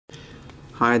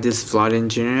Hi, this is Vlad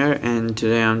Engineer, and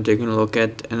today I'm taking a look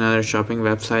at another shopping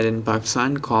website in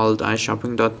Pakistan called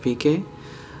iShopping.pk.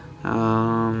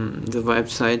 The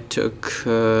website took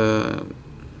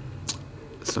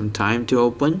some time to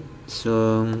open,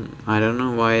 so I don't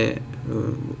know why.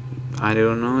 I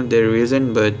don't know the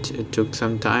reason, but it took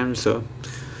some time. So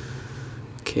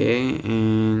okay,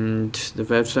 and the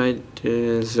website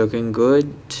is looking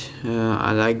good.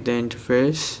 I like the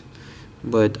interface,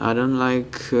 but I don't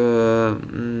like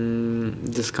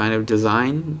this kind of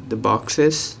design, the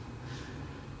boxes.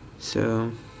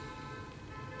 So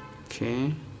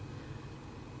okay,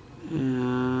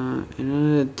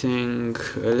 another thing,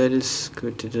 let us go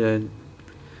to the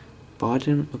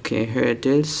bottom. Okay, here it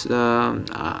is. They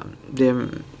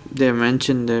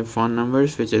mentioned the phone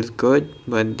numbers, which is good,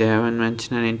 but they haven't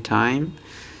mentioned any time,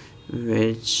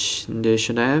 which they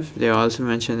should have. They also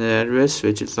mentioned the address,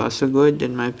 which is also good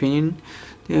in my opinion.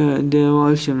 They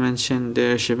also mentioned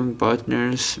their shipping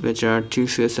partners, which are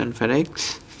TCS and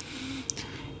FedEx,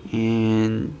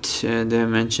 and they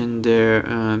mentioned their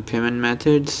payment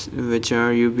methods, which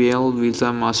are UBL, Visa,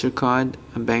 MasterCard,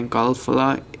 Bank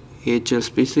Alpha,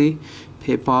 HSBC,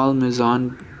 PayPal,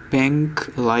 Amazon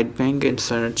Bank, Light Bank, and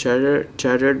Standard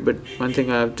Chartered. But one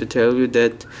thing I have to tell you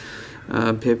that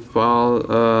PayPal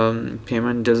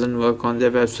payment doesn't work on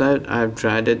their website. I've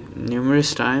tried it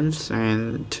numerous times,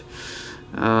 and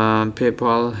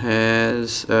PayPal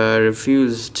has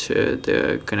refused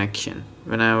the connection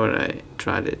whenever I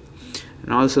tried it.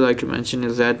 And also, like to mention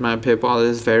is that my PayPal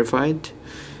is verified,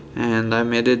 and I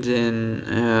made it in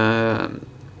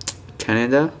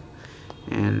Canada,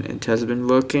 and it has been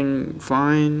working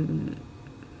fine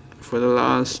for the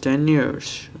last 10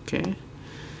 years. Okay.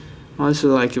 Also,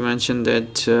 like you mentioned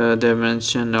that they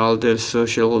mentioned all the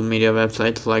social media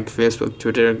websites like Facebook,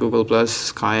 Twitter, Google+,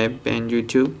 Skype, and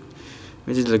YouTube,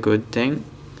 which is a good thing.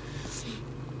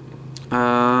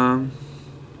 I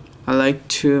like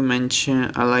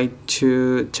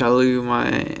to tell you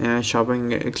my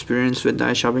shopping experience with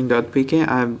iShopping.pk.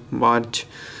 I bought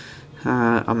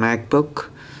a MacBook,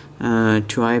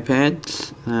 2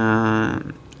 iPads,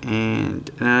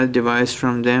 and another device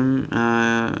from them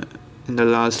in the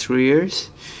last 3 years,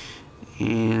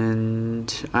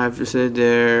 and I have to say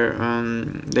the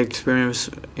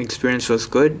experience was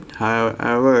good.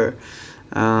 However,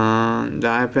 the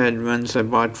iPad ones I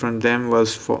bought from them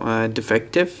was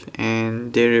defective,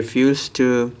 and they refused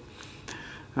to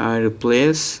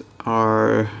replace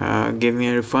or give me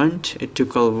a refund. It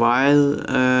took a while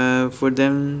for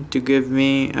them to give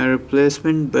me a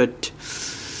replacement, but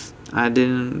I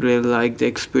didn't really like the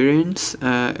experience.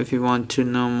 If you want to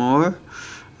know more,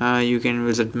 you can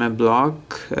visit my blog,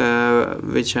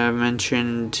 which I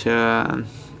mentioned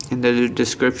in the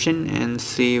description, and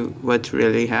see what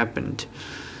really happened.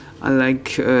 I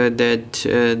like that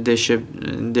they ship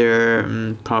their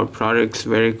products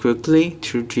very quickly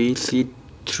through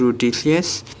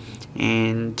TCS,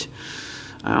 and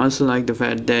I also like the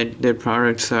fact that their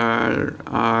products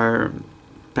are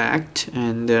packed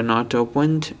and they're not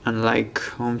opened, unlike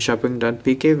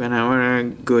homeshopping.pk. Whenever I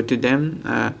go to them,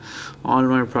 all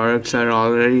my products are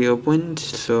already opened,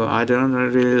 so I don't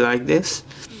really like this.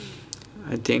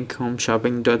 I think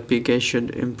homeshopping.pk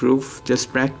should improve this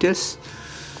practice.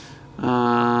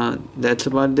 That's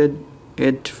about it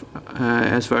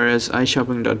as far as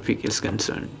iShopping.pk is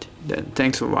concerned. Then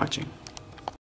thanks for watching.